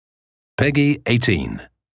Peggy 18.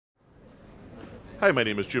 Hi, my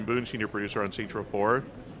name is Jim Boone, senior producer on Saints Row 4.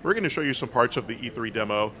 We're going to show you some parts of the E3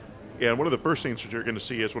 demo, and one of the first things that you're going to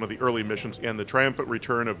see is one of the early missions and the triumphant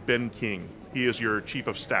return of Ben King. He is your chief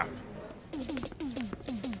of staff.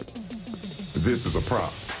 This is a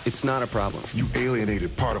problem. It's not a problem. You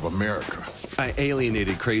alienated part of America. I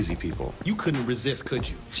alienated crazy people. You couldn't resist, could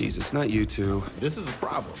you? Jesus, not you two. This is a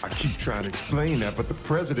problem. I keep trying to explain that, but the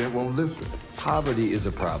president won't listen. Poverty is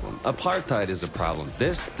a problem. Apartheid is a problem.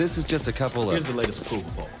 This is just a couple of... Here's the latest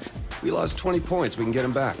approval poll. We lost 20 points. We can get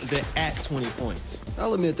them back. They're at 20 points.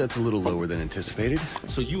 I'll admit that's a little lower than anticipated.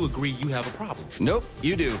 So you agree you have a problem? Nope,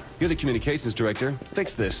 you do. You're the communications director.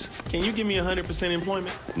 Fix this. Can you give me 100%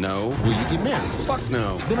 employment? No. Will you get married? Fuck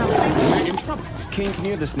no. Then I think we're in trouble. King, can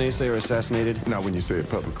you have this naysayer assassinated? Not when you say it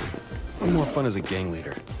publicly. I'm more fun as a gang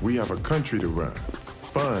leader. We have a country to run.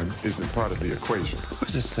 Fun isn't part of the equation.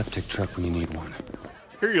 Where's a septic truck when you need one?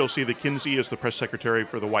 Here you'll see that Kinsey is the press secretary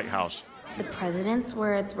for the White House. The president's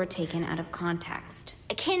words were taken out of context.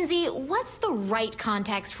 Kinsey, what's the right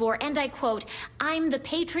context for, and I quote, "I'm the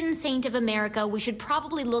patron saint of America. We should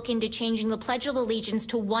probably look into changing the Pledge of Allegiance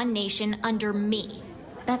to one nation under me"?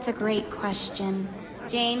 That's a great question.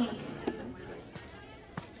 Jane?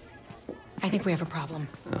 I think we have a problem.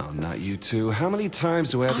 Oh, not you two. How many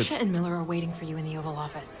times do I have Asha and Miller are waiting for you in the Oval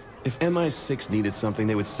Office. If MI6 needed something,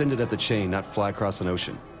 they would send it up the chain, not fly across an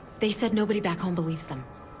ocean. They said nobody back home believes them.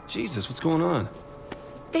 Jesus, what's going on?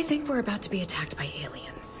 They think we're about to be attacked by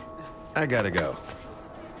aliens. I gotta go.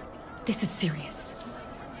 This is serious.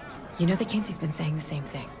 You know that Kinsey's been saying the same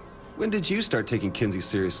thing. When did you start taking Kinsey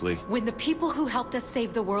seriously? When the people who helped us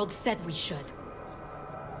save the world said we should.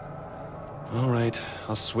 All right,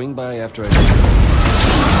 I'll swing by after I...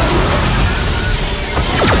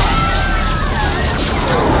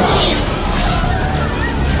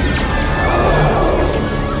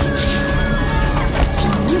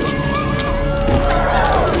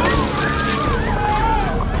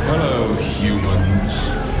 Hello, humans.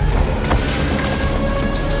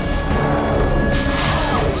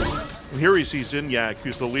 And here we see Zinyak,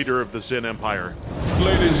 who's the leader of the Zen Empire.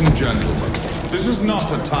 Ladies and gentlemen, this is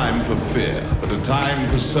not a time for fear, but a time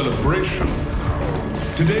for celebration.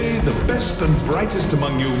 Today, the best and brightest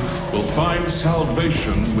among you will find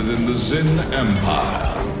salvation within the Zen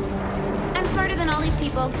Empire. I'm smarter than all these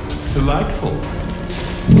people. Delightful.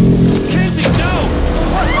 Kinsey, no!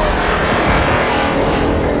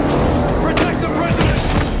 Protect the president!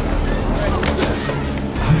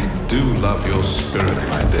 I do love your spirit,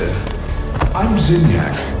 my dear. I'm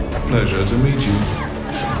Zinyak. Pleasure to meet you.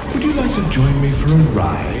 Would you like to join me for a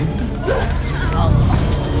ride?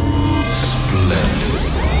 Splendid.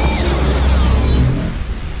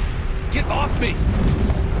 Get off me!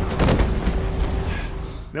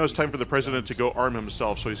 Now it's time for the president to go arm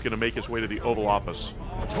himself, so he's going to make his way to the Oval Office.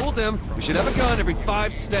 I told them we should have a gun every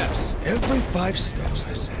 5 steps. Every 5 steps,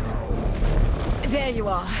 I said. There you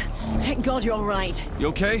are. Thank God you're all right. You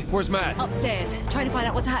okay? Where's Matt? Upstairs, trying to find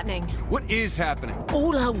out what's happening. What is happening?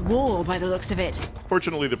 All out war by the looks of it.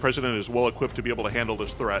 Fortunately, the president is well equipped to be able to handle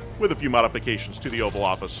this threat, with a few modifications to the Oval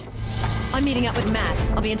Office. I'm meeting up with Matt.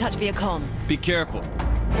 I'll be in touch via comm. Be careful.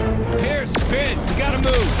 Here, spin! We gotta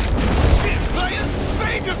move! Shit, players!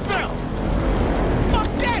 Save yourself! Fuck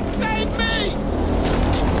that! Save me!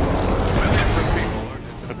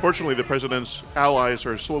 Unfortunately, the president's allies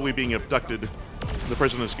are slowly being abducted. The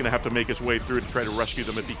president's going to have to make his way through to try to rescue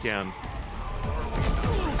them if he can.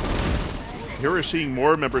 Here we're seeing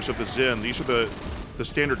more members of the Zen. These are the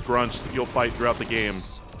standard grunts that you'll fight throughout the game.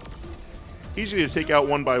 Easy to take out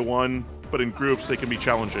one by one, but in groups they can be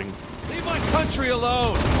challenging. Leave my country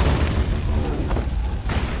alone!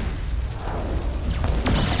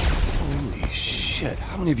 Holy shit,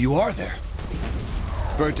 how many of you are there?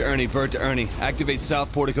 Bird to Ernie. Activate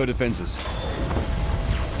South Portico defenses.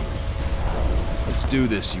 Let's do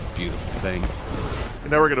this, you beautiful thing.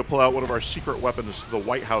 And now we're going to pull out one of our secret weapons, the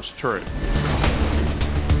White House turret.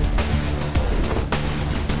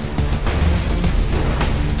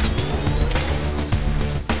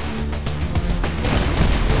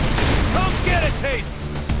 Come get a taste!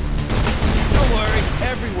 Don't worry,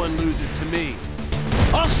 everyone loses to me.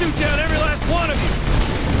 I'll shoot down every last one of you!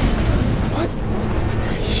 What?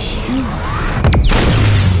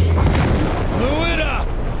 Blew it up!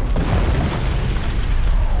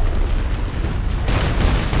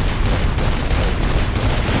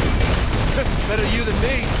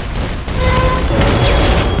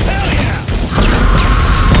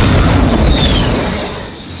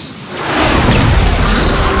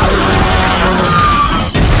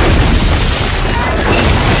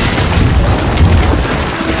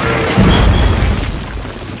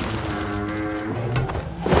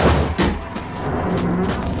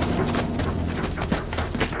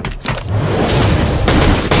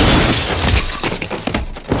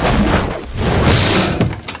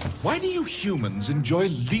 humans enjoy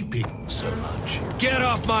leaping so much. Get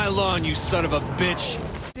off my lawn, you son of a bitch!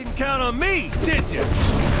 Didn't count on me, did you?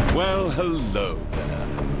 Well, hello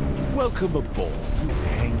there. Welcome aboard.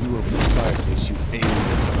 Hang you over the fireplace, you alien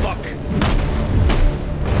fuck!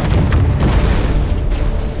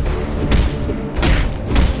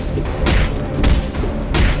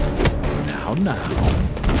 Now,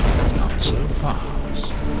 not so fast.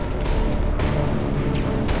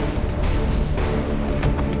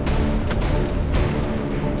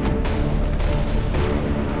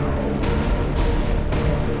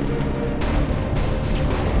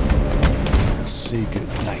 Say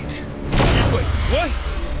goodnight. Wait, what?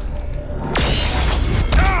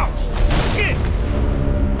 Ow! Shit!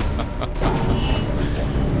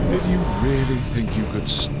 Did you really think you could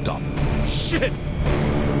stop me? Shit!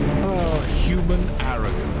 Oh, human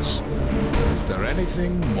arrogance. Is there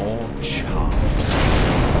anything more charming?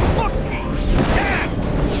 Fucking ass!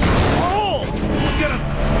 Oh! Get him!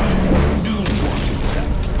 Do what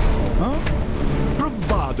exactly? Huh?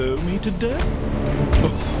 Bravado me to death?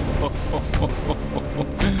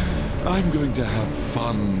 I'm going to have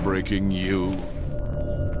fun breaking you.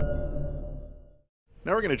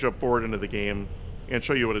 Now we're going to jump forward into the game and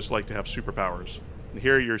show you what it's like to have superpowers. And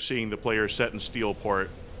here you're seeing the player set in Steelport.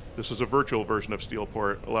 This is a virtual version of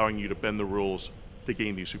Steelport, allowing you to bend the rules to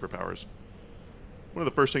gain these superpowers. One of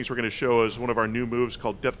the first things we're going to show is one of our new moves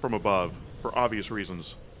called Death from Above, for obvious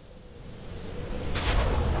reasons.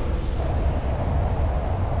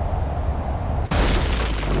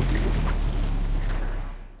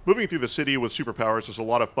 Moving through the city with superpowers is a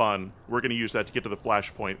lot of fun. We're going to use that to get to the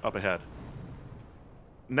flashpoint up ahead.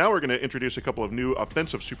 Now we're going to introduce a couple of new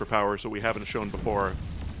offensive superpowers that we haven't shown before.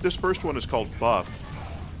 This first one is called Buff.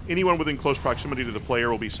 Anyone within close proximity to the player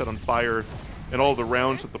will be set on fire, and all of the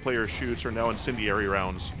rounds that the player shoots are now incendiary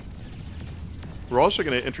rounds. We're also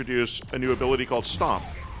going to introduce a new ability called Stomp.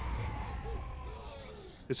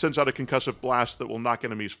 It sends out a concussive blast that will knock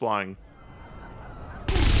enemies flying.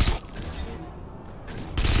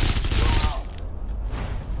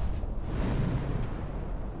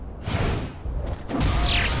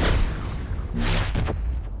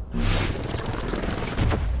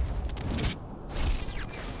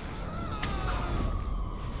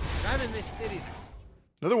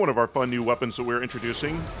 Another one of our fun new weapons that we're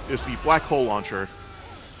introducing is the Blackhole Launcher.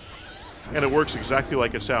 And it works exactly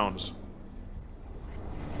like it sounds.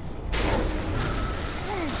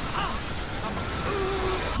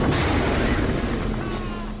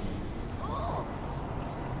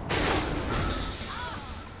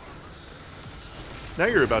 Now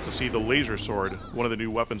you're about to see the Laser Sword, one of the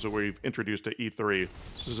new weapons that we've introduced to E3.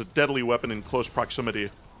 This is a deadly weapon in close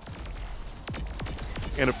proximity.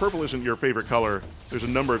 And if purple isn't your favorite color, there's a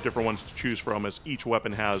number of different ones to choose from, as each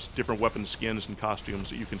weapon has different weapon skins and costumes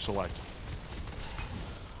that you can select.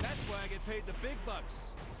 That's why I get paid the big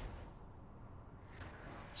bucks.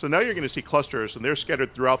 So now you're going to see clusters, and they're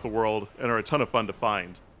scattered throughout the world and are a ton of fun to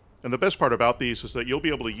find. And the best part about these is that you'll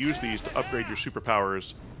be able to use these to upgrade your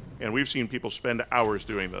superpowers, and we've seen people spend hours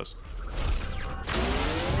doing this.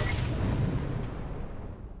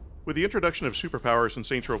 With the introduction of superpowers in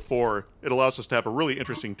Saints Row 4, it allows us to have a really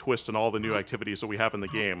interesting twist in all the new activities that we have in the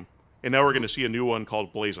game. And now we're going to see a new one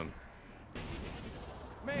called Blazon.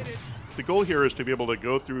 Made it. The goal here is to be able to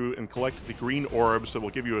go through and collect the green orbs that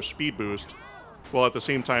will give you a speed boost, while at the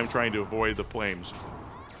same time trying to avoid the flames.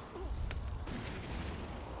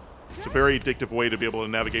 It's a very addictive way to be able to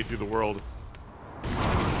navigate through the world.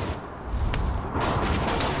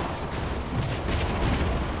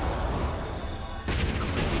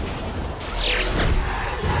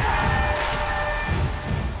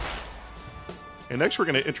 And next we're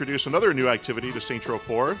going to introduce another new activity to Saints Row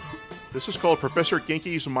 4. This is called Professor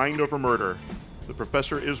Genki's Mind Over Murder. The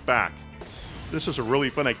Professor is back. This is a really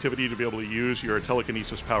fun activity to be able to use your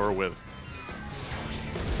telekinesis power with.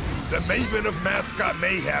 The Maven of Mascot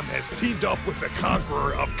Mayhem has teamed up with the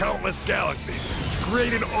Conqueror of Countless Galaxies to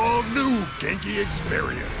create an all-new Genki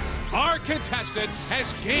experience. Our contestant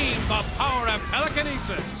has gained the power of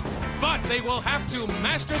telekinesis, but they will have to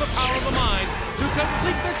master the power of the mind to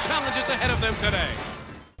complete the challenges ahead of them today.